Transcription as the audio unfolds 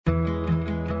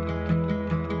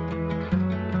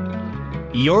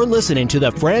You're listening to the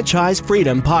Franchise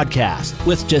Freedom Podcast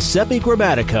with Giuseppe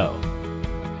Grammatico.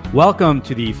 Welcome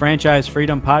to the Franchise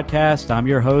Freedom Podcast. I'm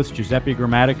your host, Giuseppe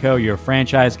Grammatico, your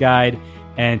franchise guide.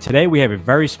 And today we have a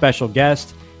very special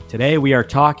guest. Today we are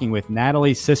talking with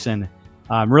Natalie Sisson.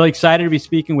 I'm really excited to be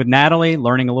speaking with Natalie,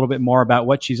 learning a little bit more about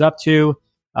what she's up to.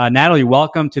 Natalie,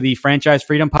 welcome to the Franchise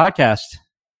Freedom Podcast.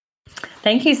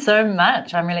 Thank you so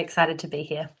much. I'm really excited to be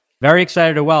here. Very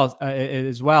excited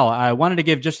as well. I wanted to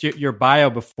give just your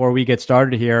bio before we get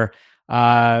started here.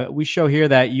 We show here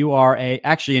that you are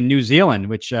actually in New Zealand,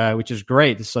 which is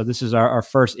great. So this is our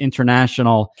first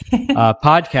international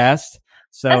podcast.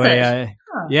 So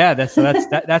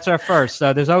that's our first.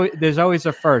 So there's always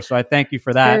a first. So I thank you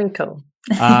for that. Very cool.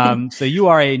 So you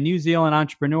are a New Zealand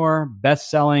entrepreneur,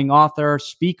 best-selling author,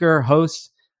 speaker,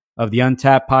 host of the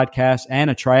Untapped podcast, and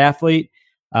a triathlete.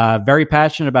 Very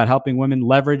passionate about helping women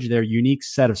leverage their unique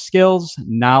set of skills,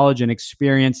 knowledge, and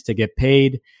experience to get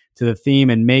paid to the theme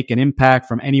and make an impact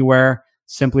from anywhere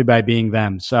simply by being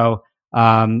them. So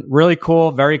really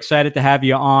cool. Very excited to have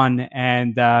you on.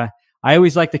 And I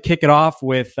always like to kick it off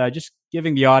with just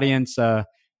giving the audience,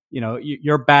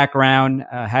 your background.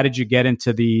 How did you get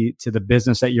into the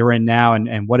business that you're in now,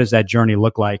 and what does that journey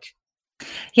look like?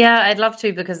 Yeah, I'd love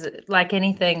to, because like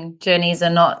anything, journeys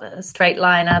are not a straight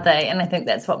line, are they? And I think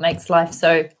that's what makes life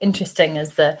so interesting,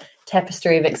 is the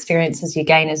tapestry of experiences you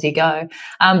gain as you go.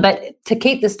 But to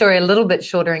keep the story a little bit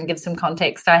shorter and give some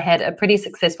context, I had a pretty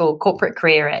successful corporate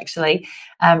career, actually,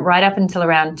 right up until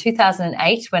around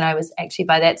 2008, when I was actually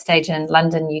by that stage in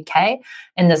London, UK,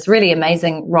 in this really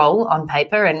amazing role on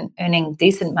paper and earning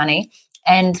decent money,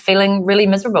 and feeling really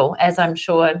miserable, as I'm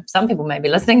sure some people may be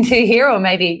listening to here, or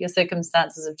maybe your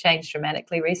circumstances have changed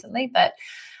dramatically recently. But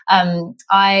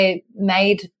I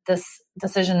made this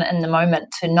decision in the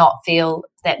moment to not feel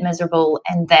that miserable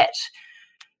and that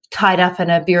tied up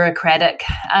in a bureaucratic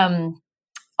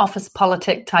office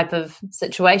politic type of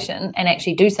situation, and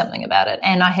actually do something about it.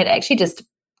 And I had actually just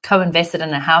co-invested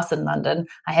in a house in London.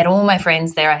 I had all my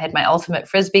friends there. I had my ultimate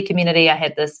Frisbee community. I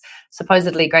had this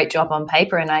supposedly great job on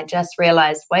paper, and I just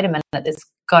realized, wait a minute, there's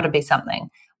got to be something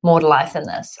more to life than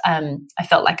this. I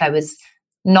felt like I was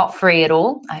not free at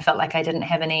all. I felt like I didn't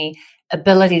have any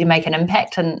ability to make an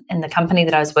impact in the company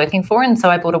that I was working for. And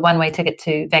so I bought a one-way ticket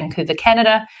to Vancouver,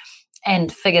 Canada,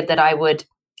 and figured that I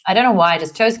don't know why I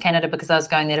just chose Canada, because I was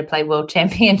going there to play World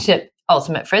Championship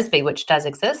Ultimate Frisbee, which does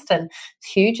exist and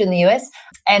it's huge in the US,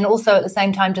 and also at the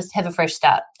same time just have a fresh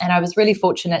start. And I was really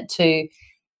fortunate to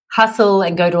hustle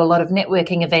and go to a lot of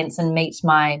networking events and meet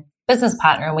my business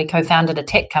partner, and we co-founded a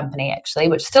tech company, actually,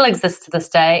 which still exists to this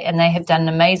day, and they have done an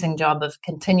amazing job of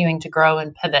continuing to grow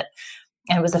and pivot.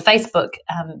 And it was a Facebook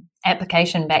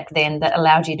application back then that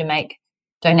allowed you to make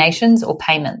donations or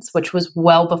payments, which was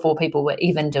well before people were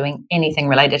even doing anything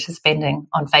related to spending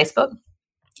on Facebook.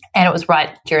 And it was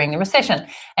right during the recession.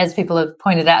 As people have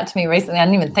pointed out to me recently, I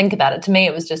didn't even think about it. To me,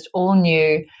 it was just all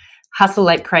new, hustle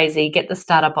like crazy, get the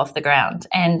startup off the ground.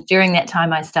 And during that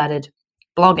time, I started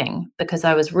blogging, because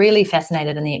I was really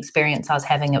fascinated in the experience I was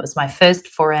having. It was my first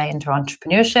foray into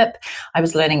entrepreneurship. I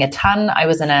was learning a ton. I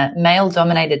was in a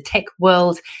male-dominated tech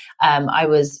world. I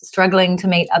was struggling to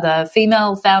meet other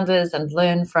female founders and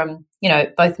learn from,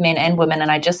 both men and women.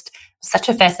 And such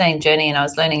a fascinating journey, and I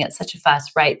was learning at such a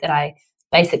fast rate that I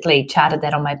basically charted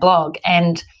that on my blog.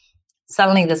 And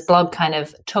suddenly this blog kind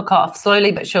of took off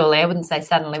slowly but surely. I wouldn't say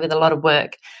suddenly, with a lot of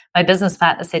work. My business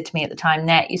partner said to me at the time,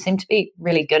 Nat, you seem to be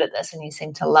really good at this and you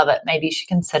seem to love it. Maybe you should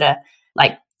consider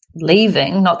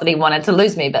leaving. Not that he wanted to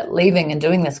lose me, but leaving and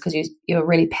doing this because you're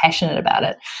really passionate about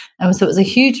it. And so it was a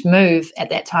huge move at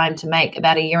that time to make,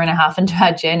 about a year and a half into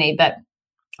our journey. But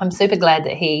I'm super glad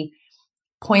that he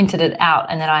pointed it out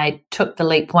and that I took the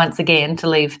leap once again to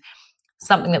leave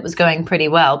something that was going pretty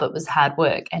well, but was hard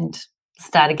work, and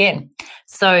start again.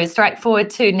 So straight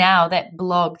forward to now, that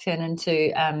blog turned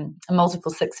into a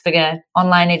multiple six-figure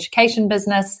online education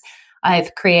business.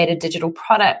 I've created digital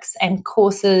products and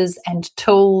courses and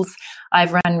tools.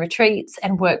 I've run retreats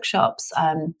and workshops.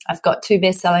 I've got 2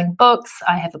 best-selling books.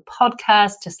 I have a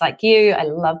podcast just like you. I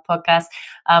love podcasts.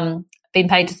 Been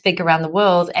paid to speak around the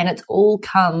world, and it's all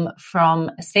come from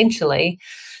essentially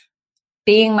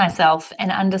being myself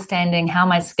and understanding how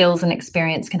my skills and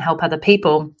experience can help other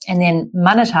people, and then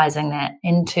monetizing that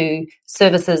into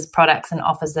services, products, and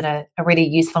offers that are really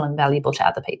useful and valuable to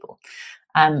other people.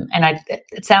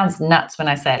 It sounds nuts when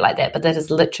I say it like that, but that is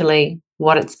literally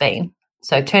what it's been.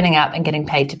 So turning up and getting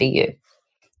paid to be you.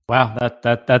 Wow,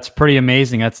 that's pretty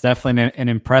amazing. That's definitely an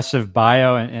impressive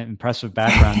bio and an impressive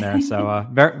background there. So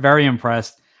very, very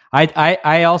impressed.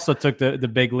 I also took the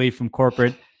big leap from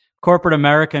corporate corporate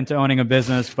America into owning a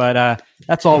business, but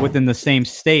that's all within the same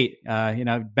state.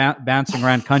 Bouncing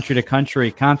around country to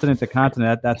country, continent to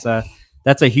continent. That's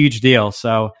a huge deal.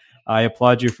 So I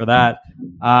applaud you for that.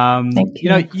 Thank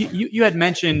you. You had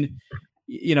mentioned,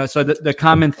 so the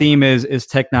common theme is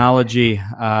technology. You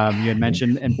had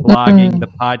mentioned and blogging, the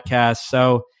podcast.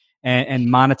 So. And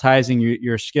monetizing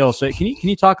your skills. So can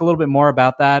you talk a little bit more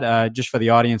about that, just for the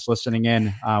audience listening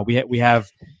in? We have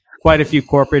quite a few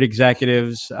corporate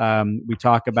executives. We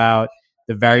talk about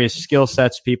the various skill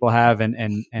sets people have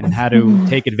and how to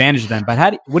take advantage of them.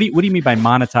 But what do you mean by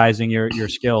monetizing your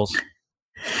skills?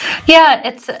 Yeah,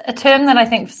 it's a term that I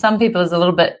think for some people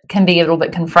can be a little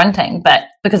bit confronting, but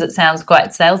because it sounds quite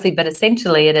salesy, but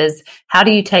essentially it is, how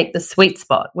do you take the sweet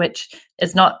spot, which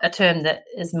is not a term that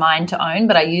is mine to own,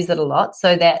 but I use it a lot,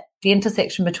 so that the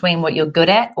intersection between what you're good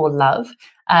at or love,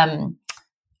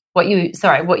 what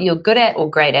you're good at or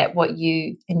great at, what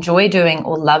you enjoy doing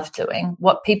or love doing,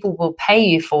 what people will pay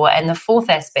you for, and the fourth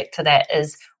aspect to that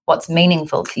is what's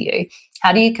meaningful to you.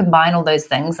 How do you combine all those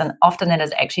things? And often that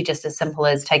is actually just as simple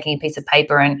as taking a piece of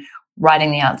paper and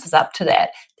writing the answers up to that.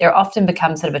 There often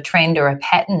becomes sort of a trend or a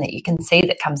pattern that you can see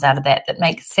that comes out of that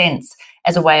makes sense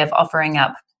as a way of offering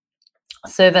up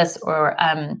service or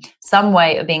some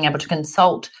way of being able to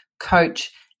consult,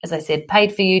 coach, as I said,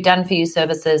 paid for you, done for you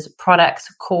services,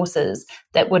 products, courses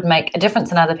that would make a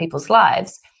difference in other people's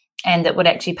lives and that would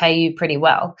actually pay you pretty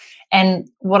well. And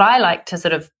what I like to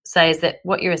sort of say is that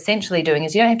what you're essentially doing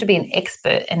is you don't have to be an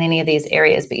expert in any of these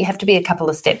areas, but you have to be a couple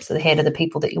of steps ahead of the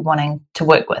people that you're wanting to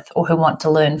work with or who want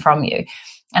to learn from you.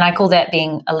 And I call that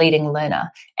being a leading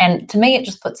learner. And to me, it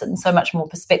just puts it in so much more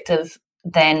perspective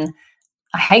than,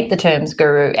 I hate the terms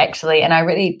guru, actually, and I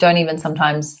really don't even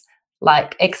sometimes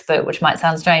like expert, which might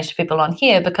sound strange to people on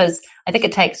here, because I think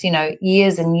it takes,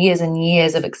 years and years and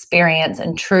years of experience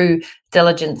and true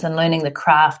diligence and learning the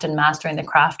craft and mastering the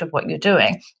craft of what you're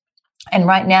doing. And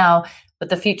right now, with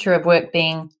the future of work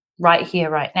being right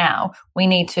here, right now, we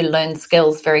need to learn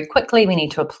skills very quickly. We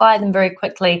need to apply them very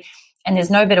quickly. And there's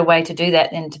no better way to do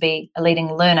that than to be a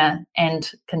leading learner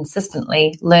and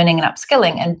consistently learning and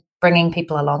upskilling and bringing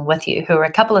people along with you who are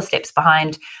a couple of steps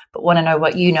behind, but want to know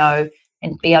what you know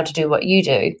and be able to do what you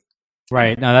do.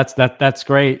 Right. No, that's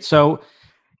great. So,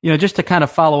 just to kind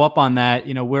of follow up on that,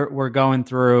 we're going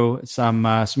through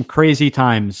some crazy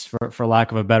times, for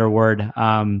lack of a better word.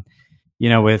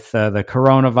 With the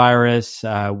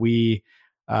coronavirus,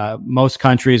 most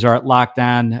countries are at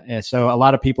lockdown, so a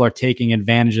lot of people are taking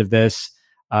advantage of this,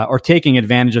 or taking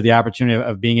advantage of the opportunity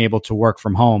of being able to work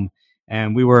from home.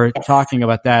 And we were talking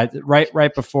about that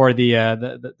right before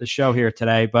the show here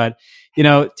today. But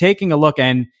taking a look,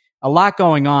 and a lot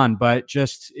going on, but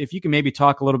just if you can maybe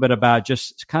talk a little bit about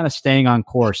just kind of staying on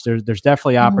course. There's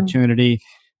definitely opportunity.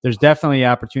 There's definitely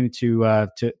opportunity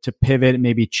to pivot and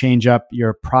maybe change up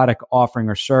your product offering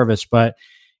or service, but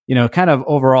kind of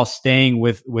overall staying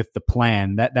with the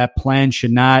plan. That plan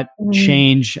should not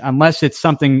change unless it's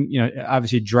something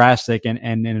obviously drastic and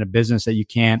in a business that you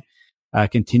can't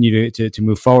continue to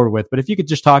move forward with. But if you could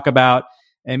just talk about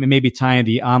and maybe tying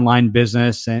the online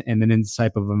business and in this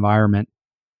type of environment.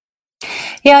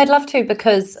 Yeah, I'd love to,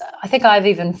 because I think I've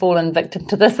even fallen victim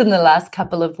to this in the last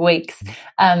couple of weeks,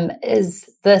 is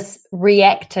this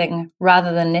reacting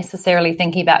rather than necessarily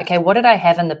thinking about, okay, what did I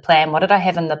have in the plan? What did I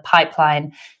have in the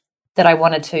pipeline that I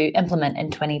wanted to implement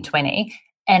in 2020?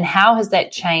 And how has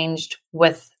that changed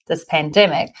with this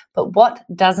pandemic? But what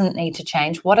doesn't need to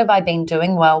change? What have I been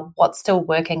doing well? What's still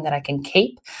working that I can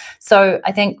keep? So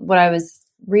I think what I was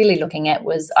really looking at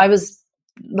was, I was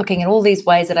looking at all these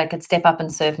ways that I could step up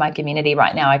and serve my community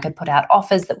right now. I could put out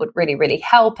offers that would really, really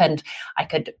help, and I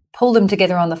could pull them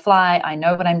together on the fly. I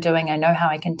know what I'm doing. I know how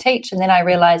I can teach. And then I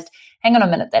realized, hang on a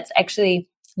minute, that's actually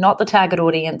not the target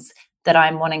audience that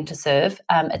I'm wanting to serve.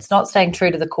 It's not staying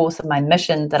true to the course of my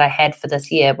mission that I had for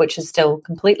this year, which is still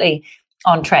completely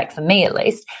on track for me, at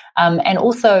least. And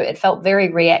also it felt very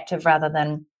reactive rather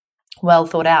than well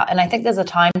thought out. And I think there's a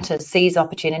time to seize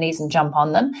opportunities and jump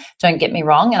on them. Don't get me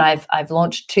wrong. And I've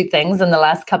launched 2 things in the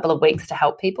last couple of weeks to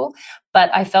help people,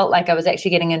 but I felt like I was actually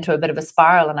getting into a bit of a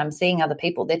spiral, and I'm seeing other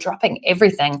people, they're dropping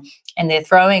everything and they're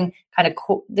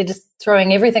just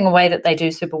throwing everything away that they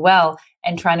do super well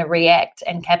and trying to react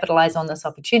and capitalize on this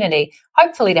opportunity,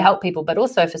 hopefully to help people, but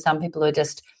also for some people who are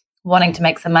just wanting to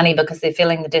make some money because they're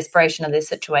feeling the desperation of their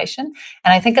situation.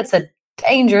 And I think it's a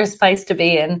dangerous place to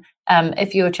be in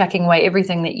if you're chucking away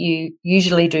everything that you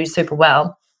usually do super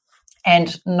well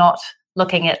and not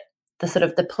looking at the sort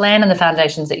of the plan and the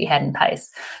foundations that you had in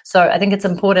place. So I think it's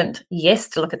important, yes,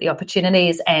 to look at the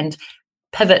opportunities and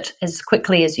pivot as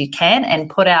quickly as you can and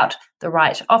put out the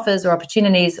right offers or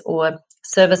opportunities or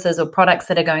services or products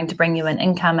that are going to bring you an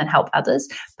income and help others.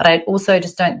 But I also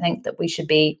just don't think that we should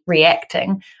be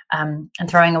reacting and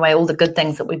throwing away all the good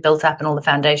things that we built up and all the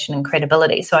foundation and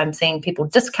credibility. So I'm seeing people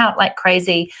discount like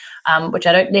crazy, which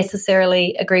I don't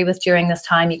necessarily agree with during this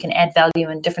time. You can add value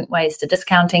in different ways to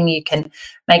discounting. You can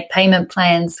make payment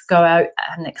plans go out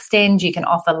and extend. You can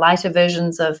offer lighter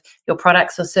versions of your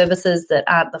products or services that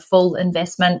aren't the full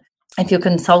investment. If you're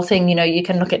consulting, you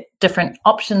can look at different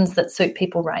options that suit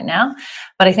people right now.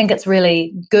 But I think it's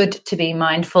really good to be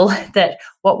mindful that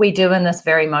what we do in this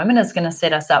very moment is going to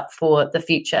set us up for the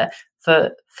future,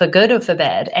 for good or for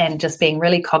bad, and just being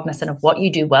really cognizant of what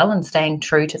you do well and staying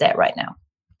true to that right now.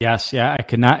 Yes, yeah, I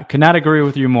could not agree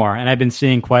with you more. And I've been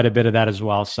seeing quite a bit of that as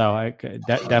well. So I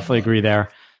definitely agree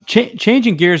there.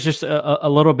 Changing gears just a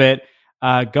little bit.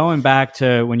 Going back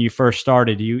to when you first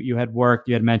started, you had worked,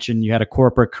 you had mentioned you had a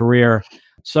corporate career.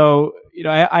 So,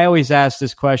 I always ask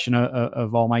this question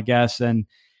of all my guests. And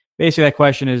basically that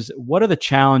question is, what are the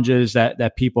challenges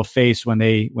that people face when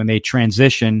they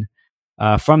transition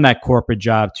from that corporate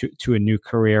job to a new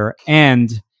career?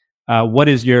 And what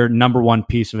is your number one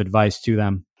piece of advice to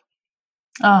them?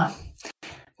 Oh,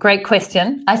 great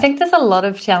question. I think there's a lot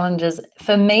of challenges.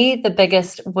 For me, the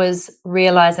biggest was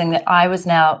realizing that I was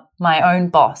now my own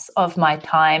boss of my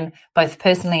time, both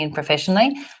personally and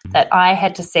professionally, that I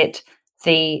had to set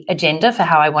the agenda for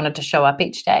how I wanted to show up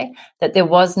each day, that there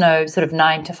was no sort of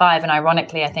 9 to 5. And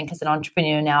ironically, I think as an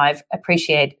entrepreneur now, I've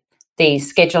appreciated the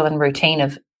schedule and routine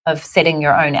of setting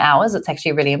your own hours. It's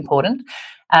actually really important.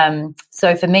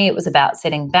 So for me, it was about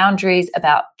setting boundaries,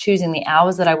 about choosing the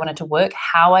hours that I wanted to work,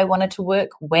 how I wanted to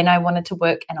work, when I wanted to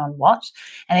work, and on what.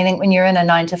 And I think when you're in a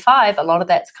 9 to 5, a lot of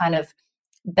that's kind of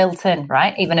built in,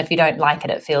 right? Even if you don't like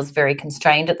it, it feels very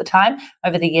constrained at the time.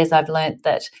 Over the years, I've learned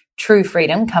that true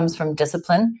freedom comes from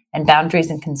discipline and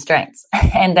boundaries and constraints.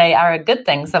 And they are a good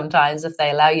thing sometimes if they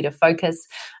allow you to focus,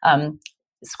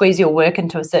 squeeze your work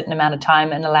into a certain amount of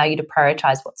time and allow you to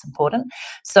prioritize what's important.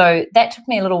 So that took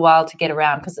me a little while to get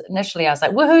around, because initially I was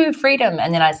like, woohoo, freedom.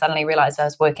 And then I suddenly realized I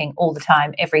was working all the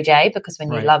time, every day, because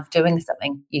when you love doing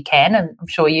something, you can, and I'm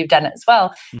sure you've done it as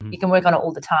well, you can work on it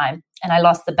all the time. And I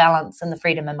lost the balance and the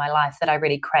freedom in my life that I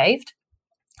really craved.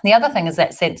 The other thing is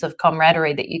that sense of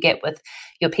camaraderie that you get with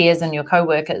your peers and your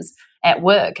coworkers at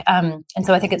work. And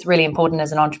so I think it's really important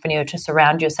as an entrepreneur to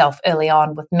surround yourself early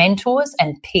on with mentors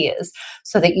and peers,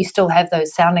 so that you still have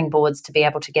those sounding boards to be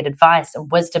able to get advice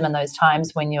and wisdom in those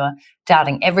times when you're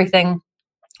doubting everything,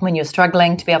 when you're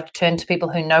struggling, to be able to turn to people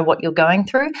who know what you're going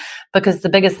through. Because the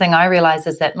biggest thing I realized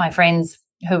is that my friends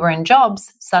who were in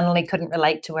jobs suddenly couldn't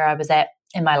relate to where I was at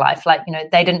in my life. Like,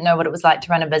 they didn't know what it was like to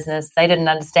run a business. They didn't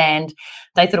understand.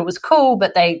 They thought it was cool,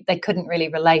 but they couldn't really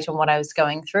relate on what I was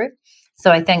going through. So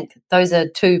I think those are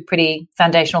two pretty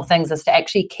foundational things, is to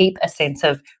actually keep a sense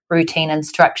of routine and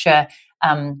structure,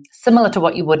 similar to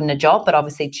what you would in a job, but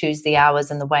obviously choose the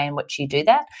hours and the way in which you do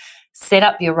that. Set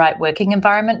up your right working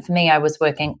environment. For me, I was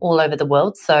working all over the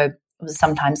world. So it was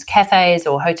sometimes cafes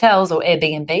or hotels or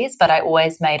Airbnbs, but I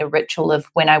always made a ritual of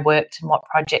when I worked and what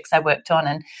projects I worked on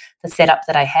and the setup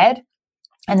that I had.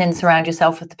 And then surround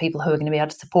yourself with the people who are going to be able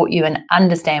to support you and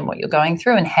understand what you're going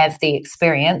through and have the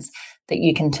experience that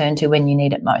you can turn to when you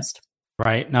need it most.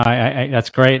 Right. No, I that's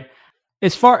great.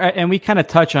 As far, and we kind of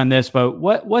touch on this, but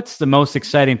what's the most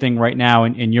exciting thing right now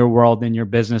in your world, in your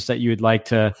business, that you would like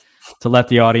to let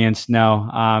the audience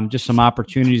know? Just some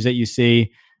opportunities that you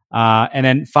see, and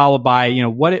then followed by,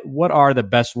 what are the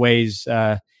best ways,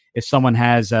 if someone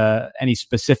has any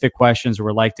specific questions or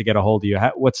would like to get a hold of you,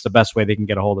 what's the best way they can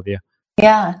get a hold of you?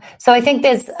 Yeah. So I think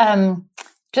there's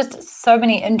just so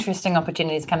many interesting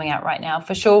opportunities coming out right now.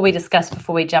 For sure, we discussed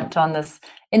before we jumped on this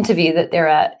interview that there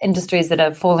are industries that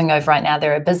are falling over right now.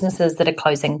 There are businesses that are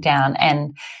closing down,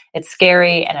 and it's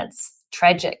scary and it's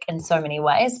tragic in so many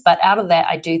ways. But out of that,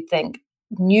 I do think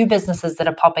new businesses that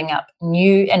are popping up,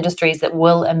 new industries that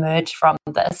will emerge from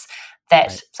this,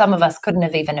 that some of us couldn't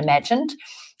have even imagined.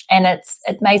 And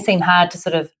it may seem hard to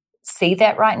sort of see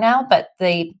that right now, but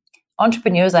the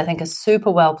entrepreneurs, I think, are super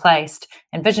well placed,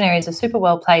 and visionaries are super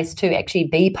well placed to actually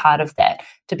be part of that,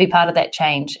 to be part of that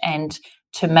change and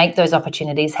to make those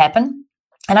opportunities happen.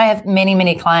 And I have many,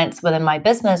 many clients within my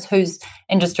business whose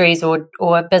industries or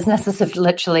businesses have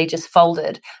literally just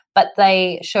folded, but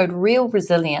they showed real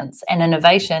resilience and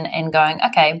innovation and going,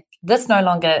 okay, this no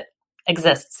longer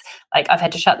exists. Like, I've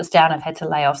had to shut this down, I've had to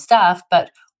lay off staff,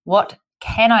 but what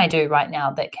can I do right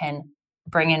now that can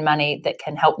bring in money, that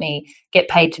can help me get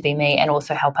paid to be me and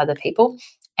also help other people?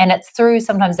 And it's through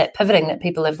sometimes that pivoting that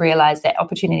people have realized that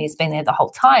opportunity has been there the whole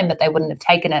time, but they wouldn't have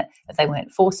taken it if they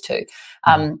weren't forced to.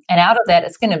 And out of that,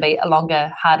 it's going to be a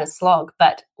longer, harder slog,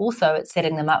 but also it's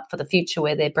setting them up for the future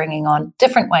where they're bringing on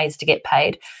different ways to get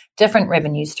paid, different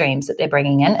revenue streams that they're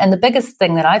bringing in. And the biggest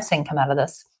thing that I've seen come out of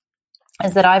this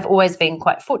is that I've always been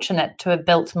quite fortunate to have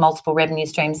built multiple revenue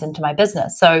streams into my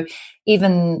business. So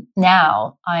even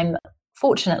now, I'm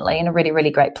fortunately in a really,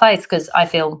 really great place because I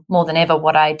feel more than ever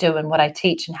what I do and what I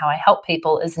teach and how I help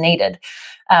people is needed.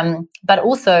 But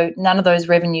also none of those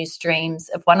revenue streams,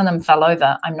 if one of them fell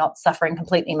over, I'm not suffering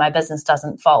completely. My business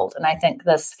doesn't fold. And I think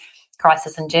this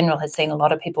crisis in general has seen a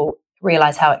lot of people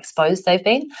realize how exposed they've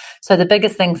been. So the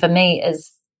biggest thing for me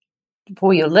is,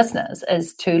 for your listeners,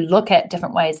 is to look at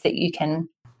different ways that you can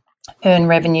earn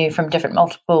revenue from different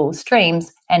multiple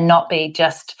streams and not be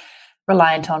just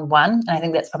reliant on one. And I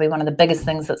think that's probably one of the biggest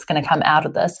things that's going to come out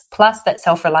of this. Plus that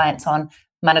self-reliance on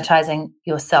monetizing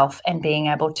yourself and being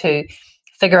able to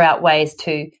figure out ways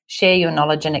to share your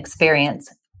knowledge and experience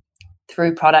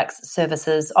through products,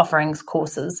 services, offerings,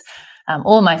 courses,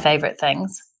 all my favorite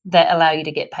things that allow you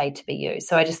to get paid to be you.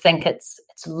 So I just think it's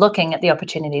looking at the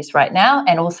opportunities right now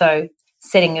and also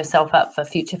setting yourself up for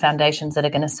future foundations that are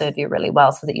going to serve you really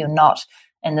well so that you're not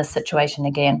in this situation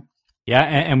again. Yeah,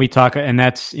 and we talk, and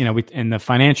that's, in the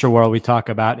financial world, we talk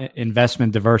about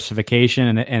investment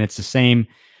diversification, and it's the same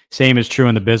is true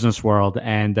in the business world.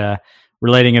 And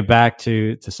relating it back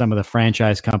to some of the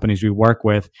franchise companies we work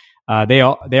with, they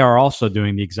are also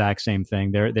doing the exact same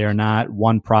thing. They are not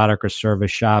one product or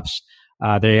service shops.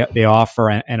 They offer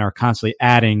and are constantly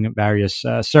adding various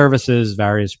services,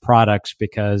 various products,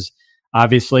 because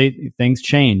obviously things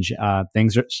change.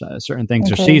 Certain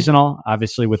things are seasonal,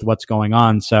 obviously, with what's going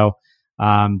on. So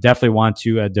definitely want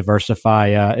to diversify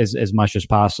as much as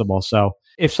possible. So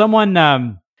if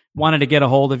someone wanted to get a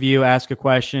hold of you, ask a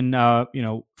question,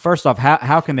 first off,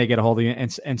 how can they get a hold of you?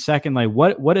 And secondly,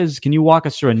 can you walk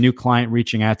us through a new client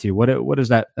reaching out to you? What does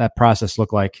that process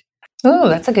look like? Oh,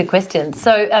 that's a good question.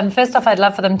 So first off, I'd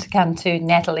love for them to come to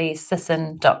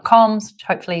nataliesisson.com.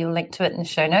 Hopefully you'll link to it in the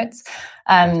show notes.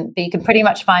 But you can pretty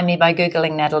much find me by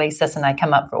Googling Natalie Sisson. I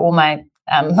come up for all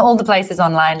the places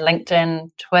online, LinkedIn,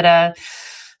 Twitter,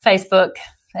 Facebook,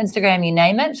 Instagram, you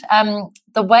name it.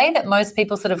 The way that most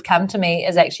people sort of come to me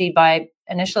is actually by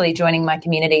initially joining my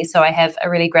community. So I have a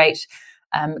really great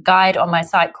guide on my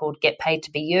site called Get Paid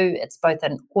to Be You. It's both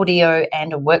an audio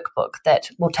and a workbook that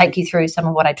will take you through some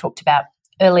of what I talked about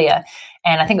earlier.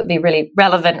 And I think it would be really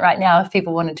relevant right now if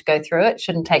people wanted to go through it. It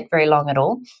shouldn't take very long at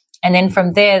all. And then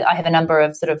from there, I have a number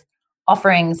of sort of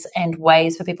offerings and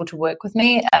ways for people to work with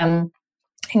me,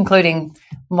 including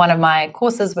one of my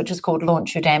courses, which is called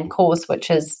Launch Your Damn Course, which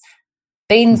has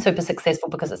been super successful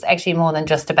because it's actually more than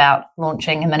just about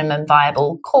launching a minimum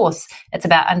viable course. It's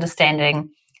about understanding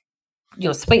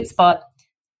your sweet spot,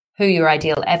 who your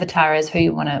ideal avatar is, who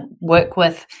you want to work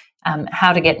with,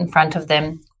 how to get in front of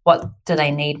them, what do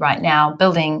they need right now,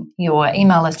 building your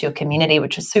email list, your community,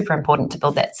 which is super important to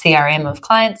build that CRM of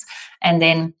clients, and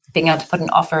then being able to put an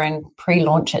offer and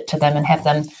pre-launch it to them and have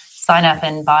them sign up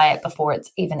and buy it before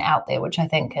it's even out there, which I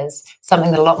think is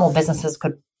something that a lot more businesses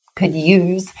could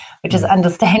use, which is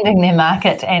understanding their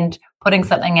market and putting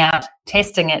something out,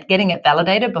 testing it, getting it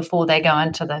validated before they go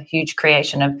into the huge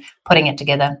creation of putting it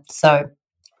together. So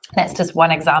that's just one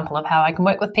example of how I can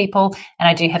work with people. And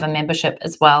I do have a membership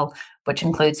as well, which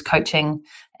includes coaching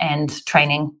and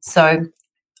training. So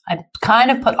I kind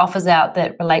of put offers out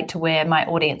that relate to where my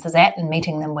audience is at and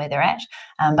meeting them where they're at.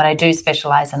 But I do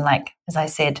specialize in, like, as I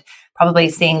said, probably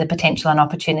seeing the potential and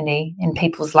opportunity in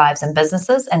people's lives and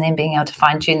businesses, and then being able to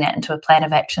fine tune that into a plan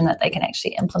of action that they can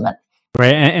actually implement.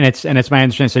 Right, and it's my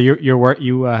understanding. So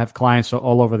you have clients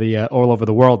all over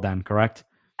the world, then, correct?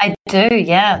 I do,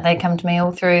 yeah. They come to me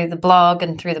all through the blog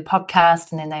and through the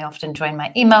podcast, and then they often join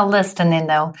my email list, and then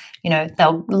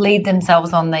they'll lead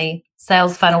themselves on the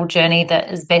sales funnel journey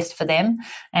that is best for them,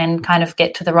 and kind of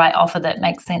get to the right offer that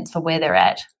makes sense for where they're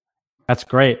at. That's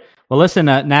great. Well, listen,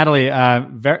 Natalie,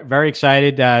 very, very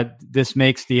excited. This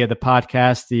makes the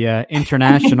podcast the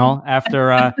international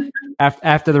after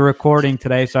the recording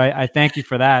today. So I thank you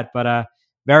for that. But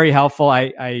very helpful.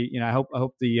 I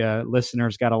hope the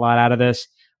listeners got a lot out of this.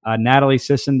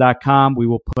 nataliesisson.com. We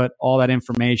will put all that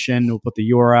information. We'll put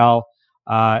the URL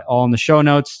all in the show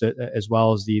notes, as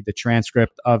well as the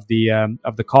transcript of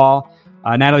the call.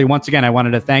 Natalie, once again, I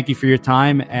wanted to thank you for your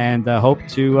time, and hope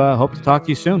to talk to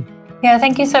you soon. Yeah,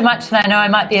 thank you so much. And I know I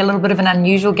might be a little bit of an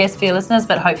unusual guest for your listeners,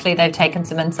 but hopefully they've taken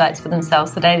some insights for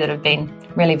themselves today that have been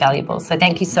really valuable. So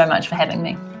thank you so much for having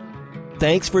me.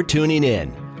 Thanks for tuning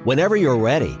in. Whenever you're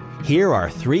ready, here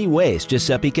are 3 ways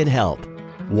Giuseppe can help.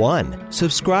 1.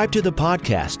 Subscribe to the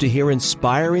podcast to hear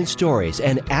inspiring stories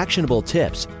and actionable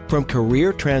tips from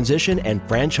career transition and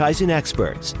franchising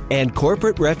experts and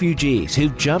corporate refugees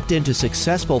who've jumped into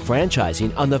successful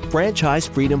franchising on the Franchise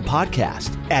Freedom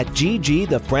Podcast at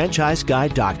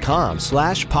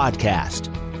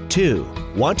ggthefranchiseguide.com/podcast. 2.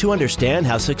 Want to understand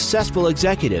how successful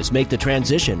executives make the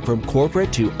transition from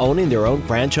corporate to owning their own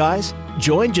franchise?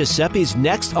 Join Giuseppe's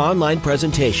next online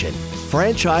presentation,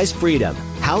 Franchise Freedom: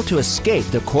 How to Escape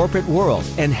the Corporate World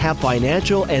and Have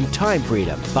Financial and Time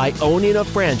Freedom by Owning a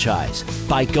Franchise,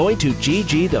 by going to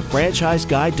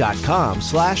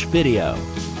ggthefranchiseguide.com/video.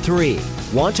 3.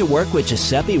 Want to work with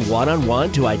Giuseppe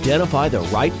one-on-one to identify the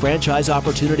right franchise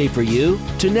opportunity for you,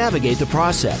 to navigate the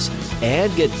process,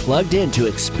 and get plugged into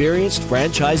experienced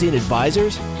franchising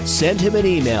advisors? Send him an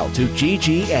email to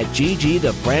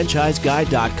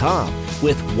gg@ggthefranchiseguide.com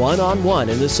with one-on-one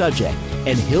in the subject,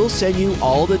 and he'll send you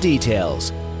all the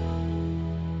details.